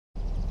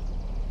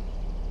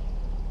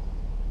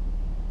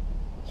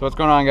So what's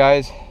going on,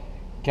 guys?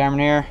 Cameron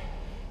here.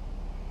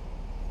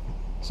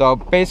 So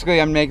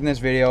basically I'm making this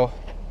video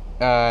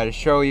to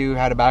show you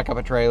how to back up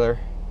a trailer.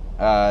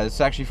 This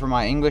is actually for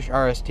my English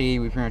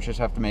RST. We pretty much just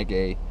have to make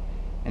a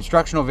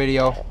instructional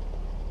video.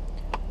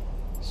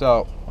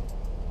 So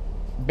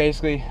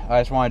basically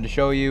I just wanted to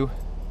show you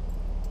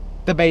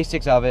the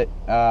basics of it.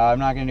 I'm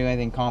not going to do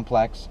anything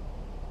complex,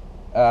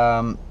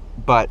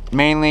 but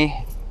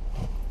mainly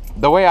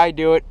the way I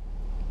do it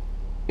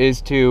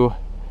is to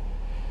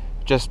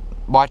just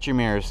watch your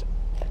mirrors.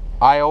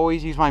 I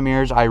always use my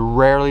mirrors. I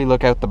rarely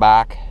look out the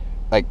back,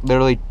 like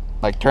literally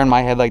like turn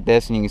my head like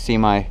this and you can see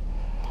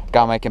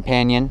got my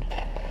companion,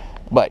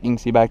 but you can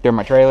see back there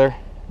my trailer.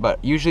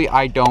 But usually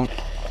I don't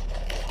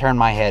turn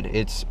my head.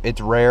 It's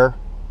rare.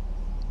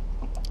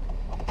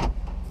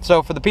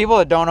 So for the people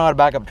that don't know how to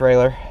back up a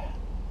trailer,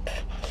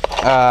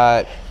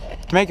 to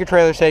make your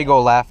trailer say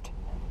go left,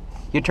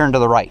 you turn to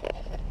the right,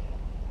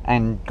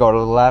 and go to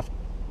the left,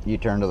 you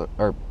turn to the,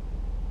 or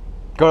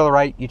go to the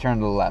right, you turn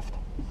to the left.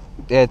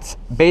 It's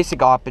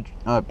basic opposite,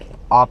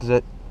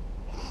 but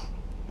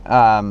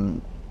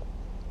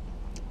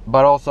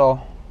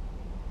also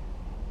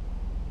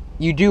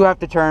you do have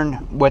to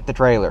turn with the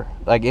trailer.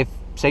 Like if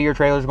say your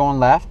trailer's going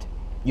left,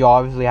 you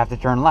obviously have to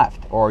turn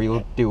left, or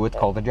you'll do what's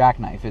called a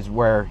jackknife, is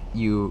where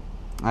you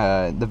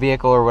the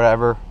vehicle or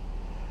whatever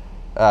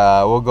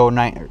will go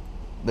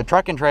the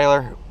truck and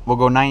trailer will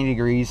go 90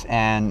 degrees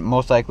and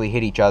most likely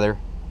hit each other,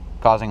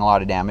 causing a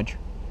lot of damage.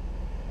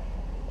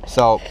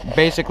 So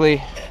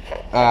basically,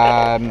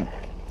 I'm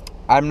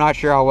not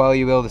sure how well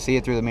you'll be able to see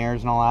it through the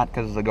mirrors and all that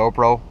because of the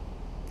GoPro.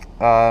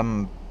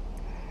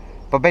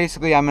 But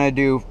basically, I'm going to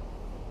do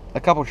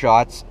a couple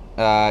shots,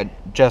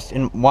 just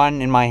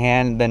one in my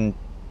hand, then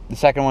the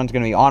second one's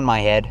going to be on my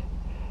head,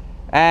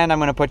 and I'm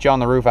going to put you on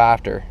the roof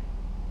after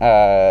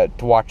to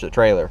watch the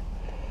trailer.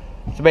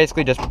 So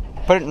basically, just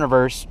put it in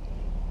reverse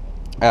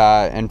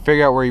and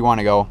figure out where you want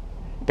to go.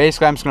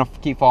 Basically, I'm just going to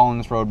keep following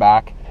this road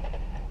back.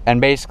 And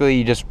basically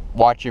you just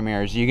watch your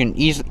mirrors. You can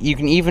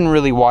even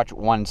really watch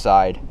one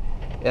side.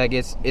 Like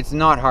it's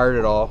not hard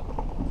at all.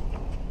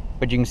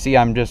 But you can see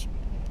I'm just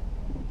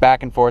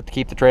back and forth to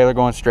keep the trailer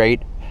going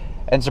straight.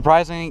 And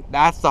surprisingly,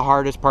 that's the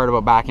hardest part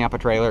about backing up a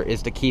trailer,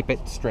 is to keep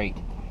it straight.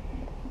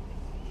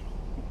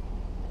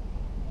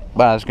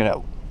 But I was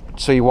gonna,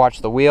 so you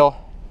watch the wheel.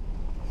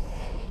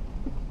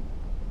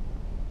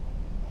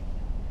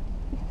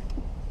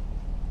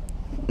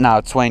 Now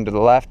it's swaying to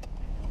the left,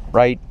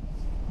 right.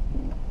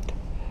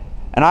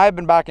 And I've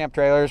been backing up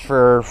trailers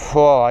for,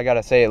 well, I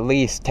gotta say at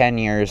least 10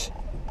 years.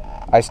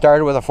 I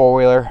started with a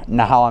four-wheeler.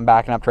 Now I'm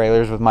backing up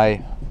trailers with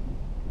my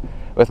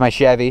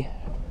Chevy.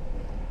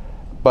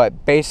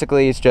 But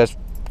basically it's just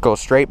go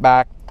straight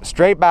back.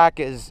 Straight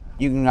back is,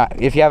 you can,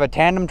 if you have a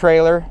tandem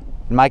trailer,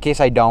 in my case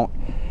I don't,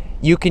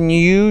 you can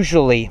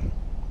usually, and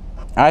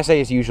I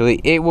say it's usually,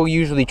 it will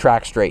usually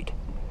track straight.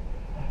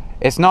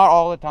 It's not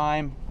all the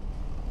time.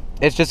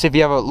 It's just if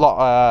you have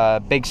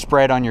a big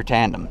spread on your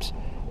tandems.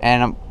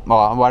 And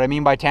well, what I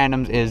mean by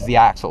tandems is the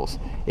axles.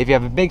 If you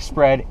have a big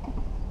spread,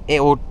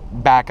 it will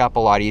back up a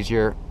lot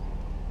easier,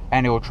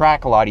 and it will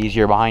track a lot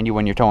easier behind you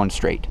when you're towing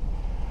straight.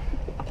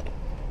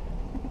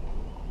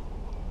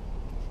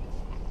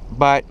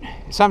 But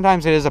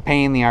sometimes it is a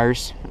pain in the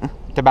arse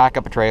to back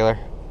up a trailer,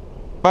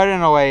 but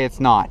in a way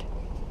it's not.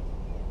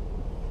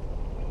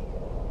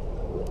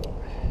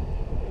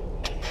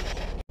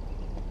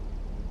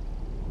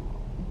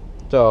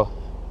 So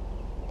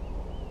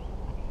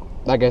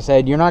like I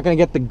said, you're not going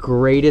to get the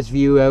greatest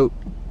view out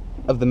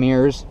of the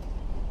mirrors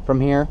from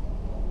here,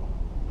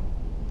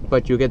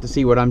 but you'll get to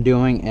see what I'm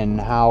doing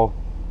and how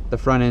the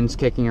front end's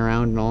kicking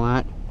around and all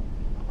that.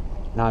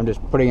 Now I'm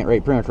just putting it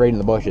pretty much right in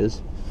the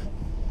bushes.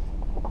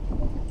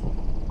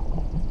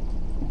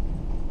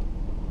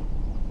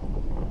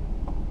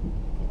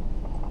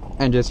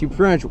 And just, you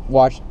pretty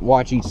much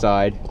watch each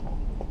side.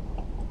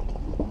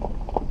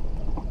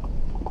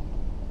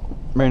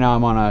 Right now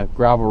I'm on a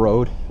gravel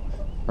road.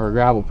 Or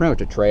gravel, pretty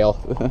much a trail.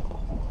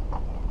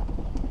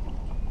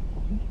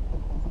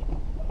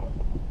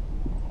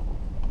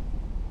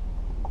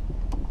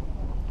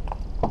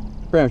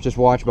 Pretty much just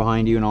watch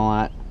behind you and all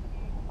that.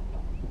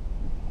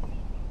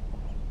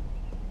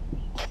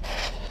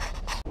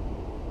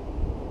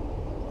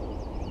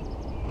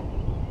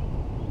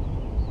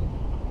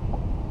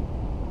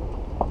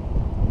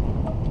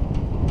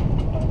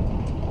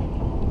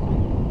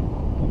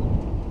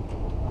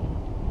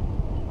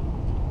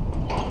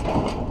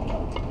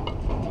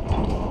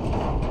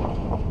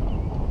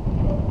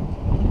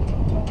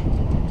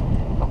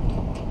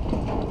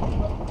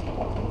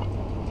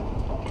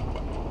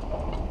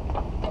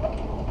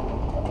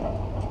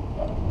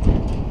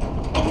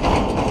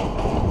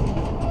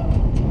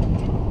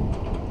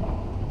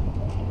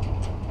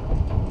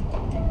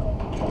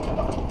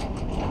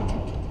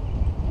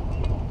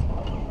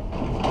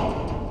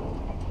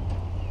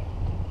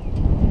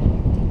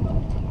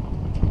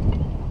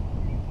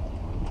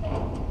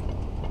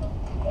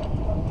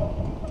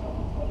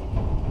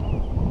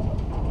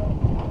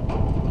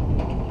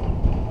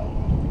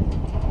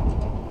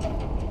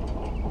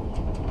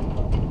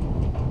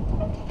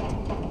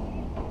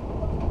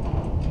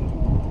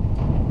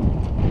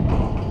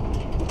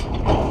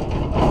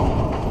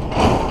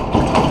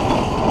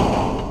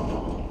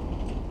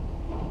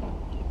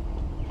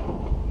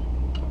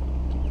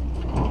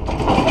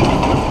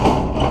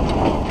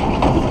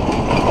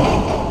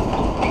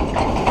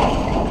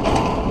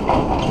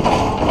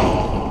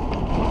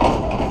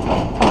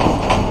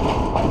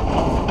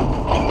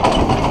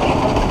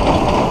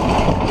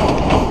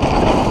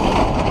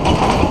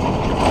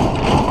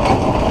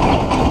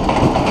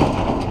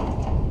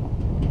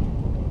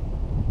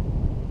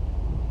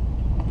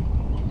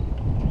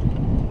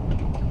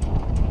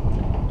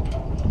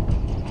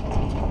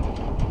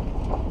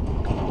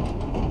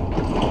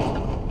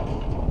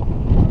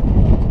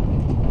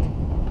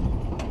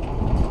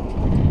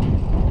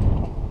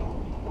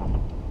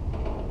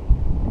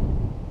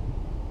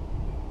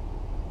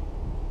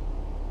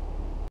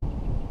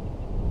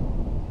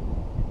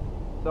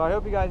 So I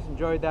hope you guys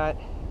enjoyed that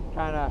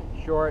kind of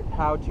short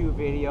how-to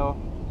video.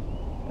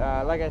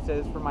 Like I said,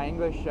 it's for my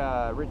English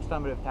written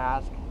summative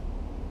task.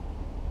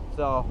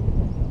 So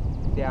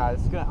yeah,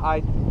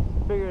 I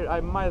figured I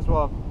might as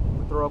well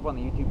throw up on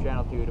the YouTube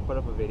channel too to put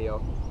up a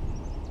video.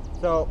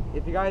 So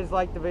if you guys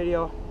like the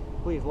video,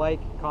 please like,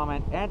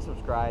 comment, and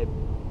subscribe.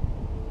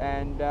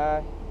 And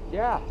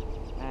yeah,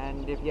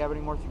 and if you have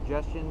any more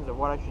suggestions of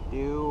what I should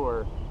do,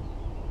 or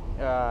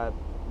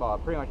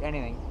well, pretty much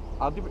anything,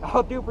 I'll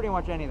do pretty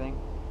much anything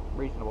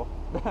reasonable.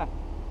 But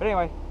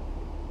anyway,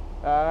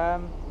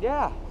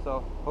 yeah,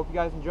 so hope you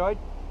guys enjoyed.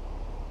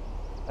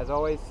 As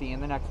always, see you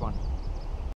in the next one.